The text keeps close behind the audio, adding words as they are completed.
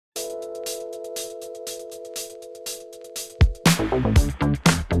Hi,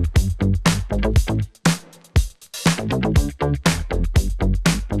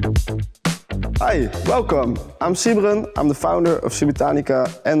 welcome. I'm Sybren, I'm the founder of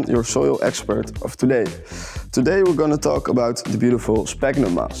Sybotanica and your soil expert of today. Today we're going to talk about the beautiful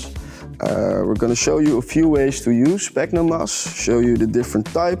sphagnum moss. We're going to show you a few ways to use sphagnum moss, show you the different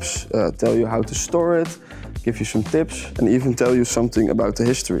types, tell you how to store it, give you some tips and even tell you something about the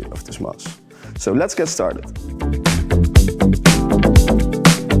history of this moss. So let's get started.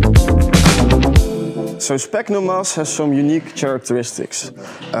 So sphagnum moss has some unique characteristics.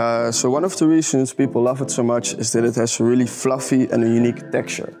 So one of the reasons people love it so much is that it has a really fluffy and a unique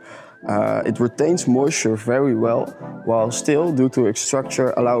texture. It retains moisture very well, while still, due to its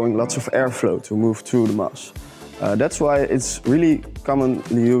structure, allowing lots of airflow to move through the moss. That's why it's really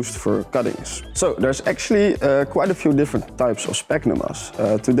commonly used for cuttings. So there's actually quite a few different types of sphagnum moss.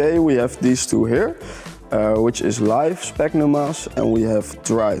 Today we have these two here, which is live sphagnum moss, and we have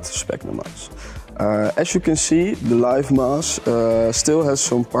dried sphagnum moss. As you can see, the live moss still has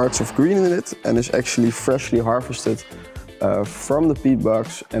some parts of green in it and is actually freshly harvested from the peat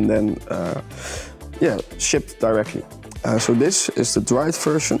box and then shipped directly. So this is the dried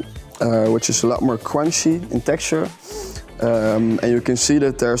version, which is a lot more crunchy in texture. And you can see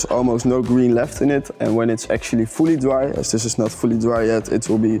that there's almost no green left in it, and when it's actually fully dry, as this is not fully dry yet, it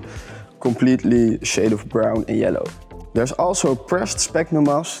will be completely a shade of brown and yellow. There's also pressed sphagnum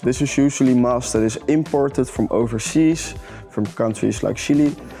moss. This is usually moss that is imported from overseas, from countries like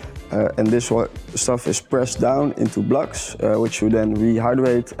Chile. And this stuff is pressed down into blocks, which you then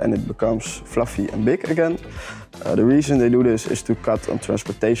rehydrate and it becomes fluffy and big again. The reason they do this is to cut on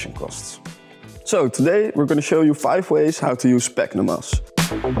transportation costs. So today we're going to show you 5 ways how to use sphagnum moss.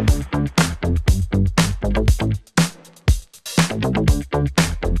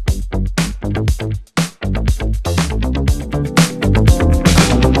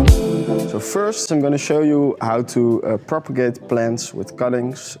 First, I'm going to show you how to propagate plants with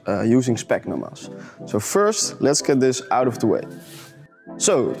cuttings using sphagnum moss. So first, let's get this out of the way.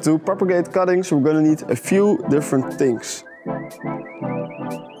 So, to propagate cuttings, we're going to need a few different things.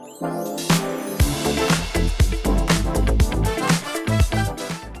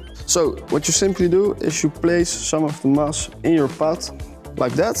 So, what you simply do is you place some of the moss in your pot,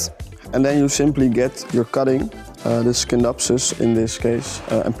 like that, and then you simply get your cutting, the Scindapsus in this case,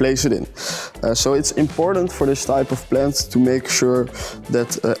 and place it in. So it's important for this type of plant to make sure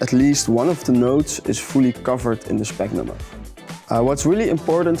that at least one of the nodes is fully covered in the sphagnum moss. What's really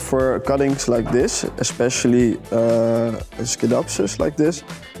important for cuttings like this, especially Scindapsus like this,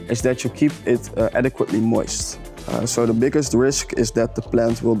 is that you keep it adequately moist. So the biggest risk is that the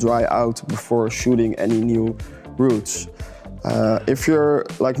plant will dry out before shooting any new roots. If you're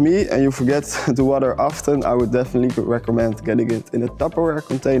like me and you forget to water often, I would definitely recommend getting it in a Tupperware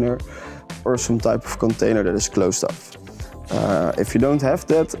container or some type of container that is closed off. If you don't have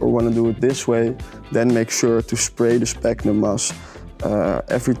that or want to do it this way, then make sure to spray the sphagnum moss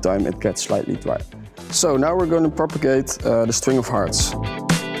every time it gets slightly dry. So now we're going to propagate the string of hearts.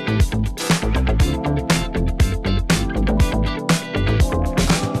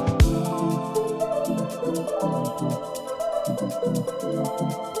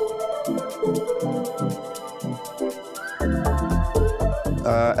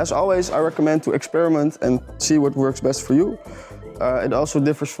 As always, I recommend to experiment and see what works best for you. It also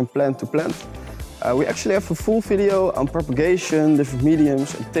differs from plant to plant. We actually have a full video on propagation, different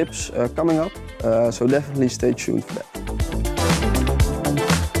mediums and tips coming up, so definitely stay tuned for that.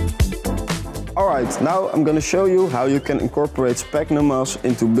 Alright, now I'm going to show you how you can incorporate sphagnum moss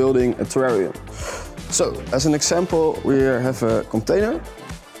into building a terrarium. So, as an example, we have a container.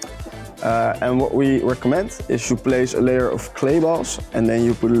 And what we recommend is you place a layer of clay balls and then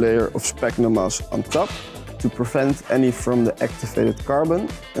you put a layer of sphagnum moss on top to prevent any from the activated carbon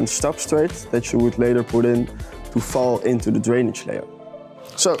and substrate that you would later put in to fall into the drainage layer.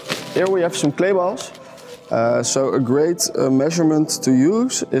 So here we have some clay balls. So a great measurement to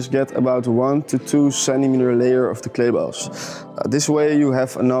use is get about 1 to 2 centimeter layer of the clay balls. This way you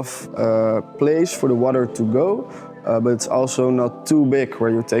have enough place for the water to go, but it's also not too big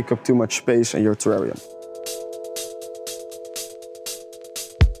where you take up too much space in your terrarium.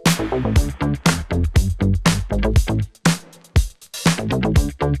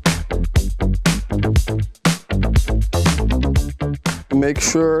 Make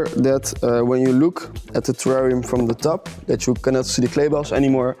sure that when you look at the terrarium from the top, that you cannot see the clay balls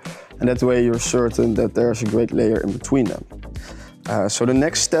anymore, and that way you're certain that there's a great layer in between them. So the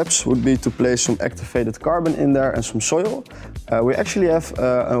next steps would be to place some activated carbon in there and some soil. We actually have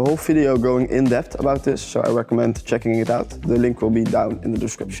a whole video going in depth about this, so I recommend checking it out. The link will be down in the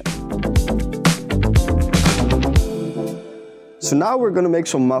description. So now we're going to make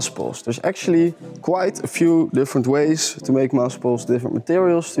some moss balls. There's actually quite a few different ways to make moss balls, different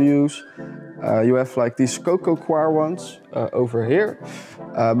materials to use. You have like these cocoa coir ones over here,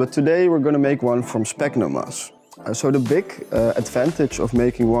 but today we're going to make one from sphagnum moss. So the big advantage of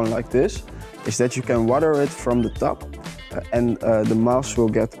making one like this is that you can water it from the top and the moss will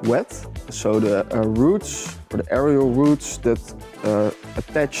get wet. So the roots or the aerial roots that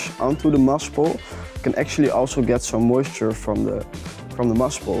attach onto the moss ball can actually also get some moisture from the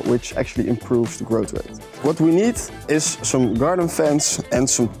moss ball, which actually improves the growth rate. What we need is some garden fence and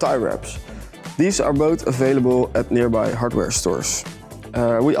some tie wraps. These are both available at nearby hardware stores.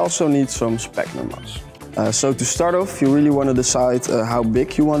 We also need some sphagnum moss. So to start off, you really want to decide how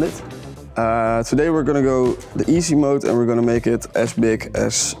big you want it. Today we're going to go the easy mode and we're going to make it as big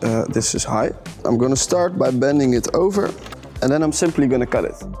as this is high. I'm going to start by bending it over and then I'm simply going to cut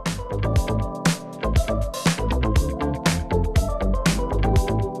it.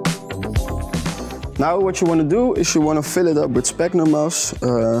 Now what you want to do is you want to fill it up with sphagnum moss,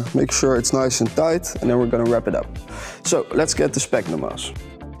 make sure it's nice and tight, and then we're going to wrap it up. So let's get the sphagnum moss.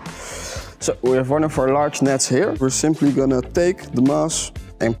 So we have one of our large nets here. We're simply going to take the moss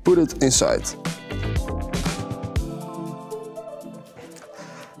and put it inside.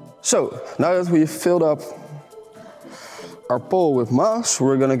 So now that we've filled up our pole with moss,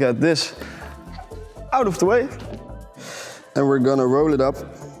 we're going to get this out of the way and we're going to roll it up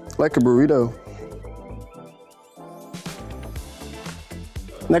like a burrito.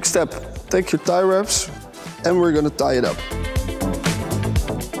 Next step, take your tie wraps and we're going to tie it up.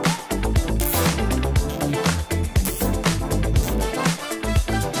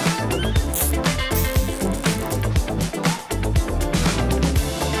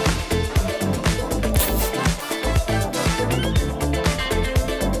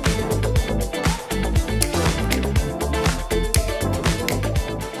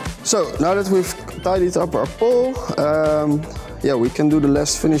 So now that we've tidied up our pole, we can do the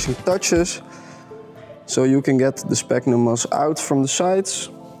last finishing touches. So you can get the sphagnum moss out from the sides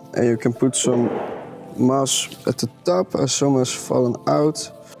and you can put some moss at the top as some has fallen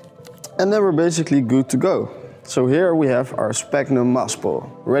out. And then we're basically good to go. So here we have our sphagnum moss ball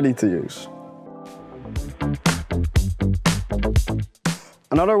ready to use.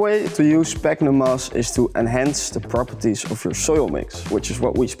 Another way to use sphagnum moss is to enhance the properties of your soil mix, which is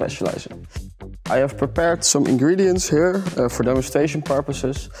what we specialize in. I have prepared some ingredients here for demonstration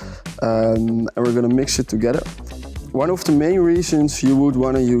purposes and we're going to mix it together. One of the main reasons you would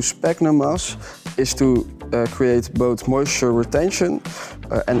want to use sphagnum moss is to create both moisture retention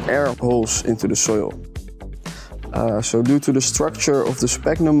and air holes into the soil. So due to the structure of the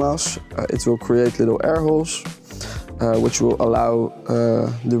sphagnum moss, it will create little air holes, which will allow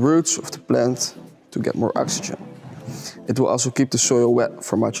the roots of the plant to get more oxygen. It will also keep the soil wet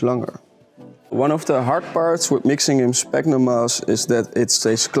for much longer. One of the hard parts with mixing in sphagnum moss is that it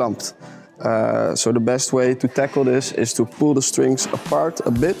stays clumped. So the best way to tackle this is to pull the strings apart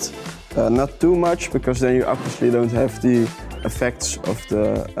a bit, not too much, because then you obviously don't have the effects of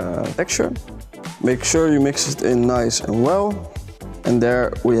the texture. Make sure you mix it in nice and well, and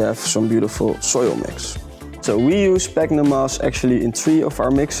there we have some beautiful soil mix. So we use sphagnum moss actually in 3 of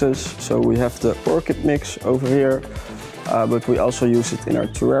our mixes. So we have the orchid mix over here, but we also use it in our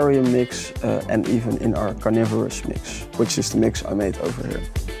terrarium mix and even in our carnivorous mix, which is the mix I made over here.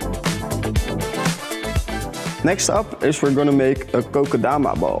 Next up is we're going to make a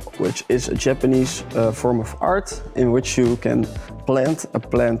kokedama ball, which is a Japanese form of art in which you can plant a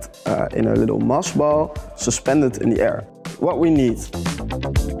plant in a little moss ball suspended in the air. What we need.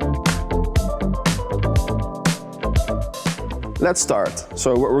 Let's start.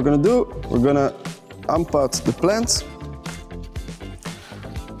 So what we're going to do, we're going to unpot the plant.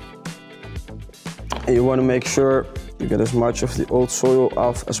 And you want to make sure you get as much of the old soil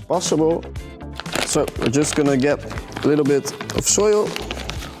off as possible. So we're just going to get a little bit of soil.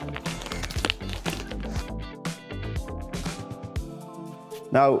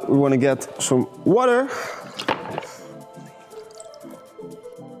 Now we want to get some water.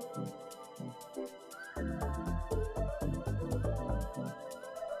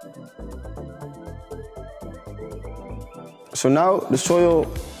 So now the soil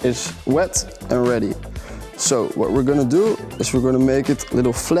is wet and ready. So what we're going to do is we're going to make it a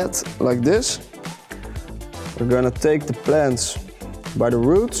little flat like this. We're going to take the plants by the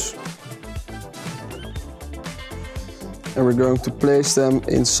roots and we're going to place them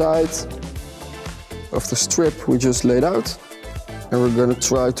inside of the strip we just laid out, and we're going to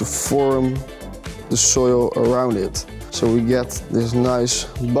try to form the soil around it so we get this nice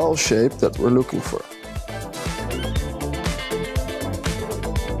ball shape that we're looking for.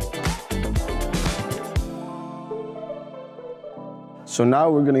 So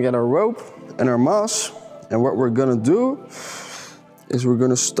now we're going to get our rope and our moss, and what we're going to do is we're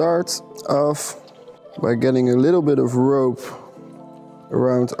going to start off by getting a little bit of rope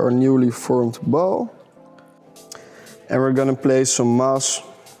around our newly formed ball, and we're going to place some moss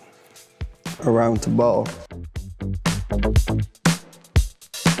around the ball.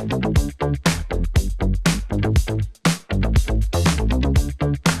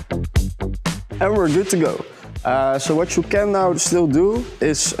 And we're good to go. So what you can now still do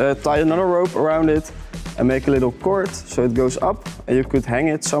is tie another rope around it and make a little cord so it goes up, and you could hang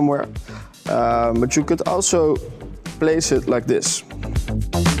it somewhere. But you could also place it like this.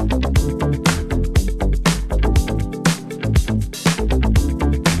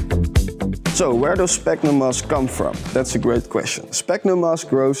 So where does sphagnum moss come from? That's a great question. Sphagnum moss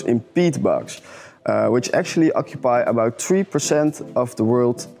grows in peat bogs, which actually occupy about 3% of the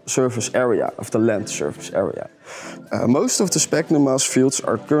world surface area, of the land surface area. Most of the sphagnum moss fields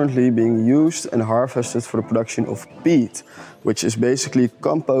are currently being used and harvested for the production of peat, which is basically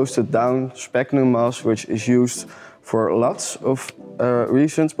composted down sphagnum moss, which is used for lots of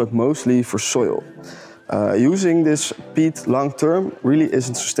reasons, but mostly for soil. Using this peat long term really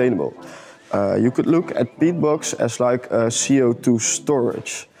isn't sustainable. You could look at peat bogs as like a CO2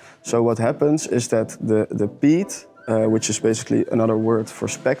 storage. So what happens is that the peat, which is basically another word for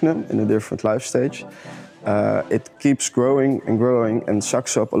sphagnum in a different life stage, it keeps growing and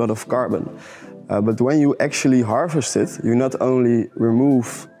sucks up a lot of carbon. But when you actually harvest it, you not only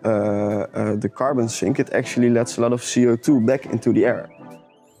remove the carbon sink, it actually lets a lot of CO2 back into the air.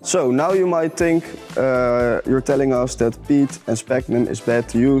 So now you might think you're telling us that peat and sphagnum is bad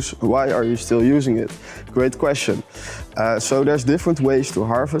to use. Why are you still using it? Great question. So there's different ways to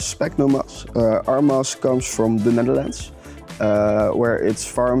harvest sphagnum moss. Our moss comes from the Netherlands, where it's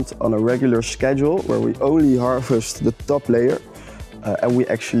farmed on a regular schedule, where we only harvest the top layer. And we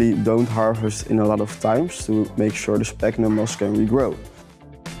actually don't harvest in a lot of times to make sure the sphagnum moss can regrow.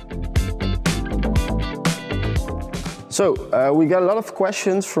 So we got a lot of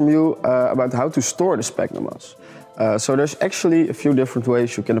questions from you about how to store the sphagnum moss. So there's actually a few different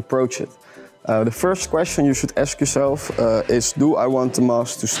ways you can approach it. The first question you should ask yourself is, do I want the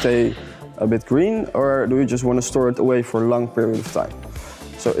moss to stay a bit green, or do you just want to store it away for a long period of time?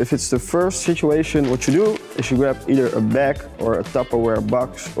 So if it's the first situation, what you do is you grab either a bag or a Tupperware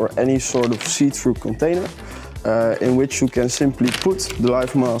box or any sort of see-through container in which you can simply put the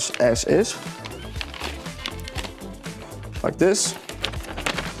live moss as is, like this.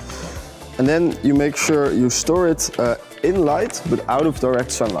 And then you make sure you store it in light but out of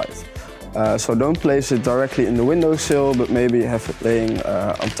direct sunlight. So don't place it directly in the windowsill, but maybe have it laying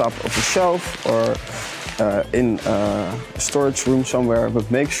on top of a shelf or in a storage room somewhere,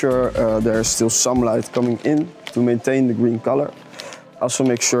 but make sure there's still sunlight coming in to maintain the green color. Also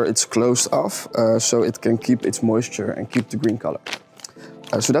make sure it's closed off so it can keep its moisture and keep the green color.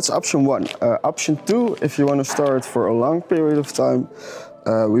 So that's option one. Option two, if you want to store it for a long period of time,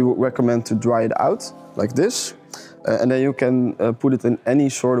 we would recommend to dry it out like this. And then you can put it in any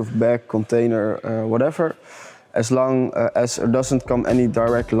sort of bag, container, whatever. As long as there doesn't come any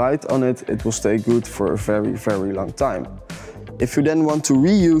direct light on it, it will stay good for a very, very long time. If you then want to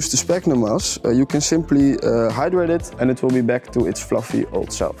reuse the sphagnum moss, you can simply hydrate it and it will be back to its fluffy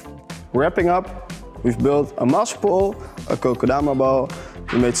old self. Wrapping up, we've built a moss pole, a kokedama ball,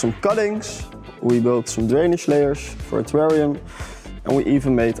 we made some cuttings, we built some drainage layers for a terrarium, and we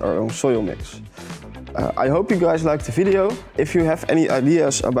even made our own soil mix. I hope you guys liked the video. If you have any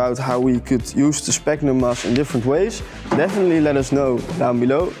ideas about how we could use the sphagnum moss in different ways, definitely let us know down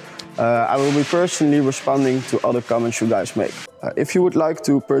below. I will be personally responding to other comments you guys make. If you would like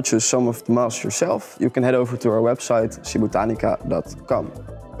to purchase some of the moss yourself, you can head over to our website, sybotanica.com.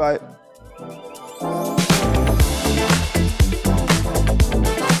 Bye!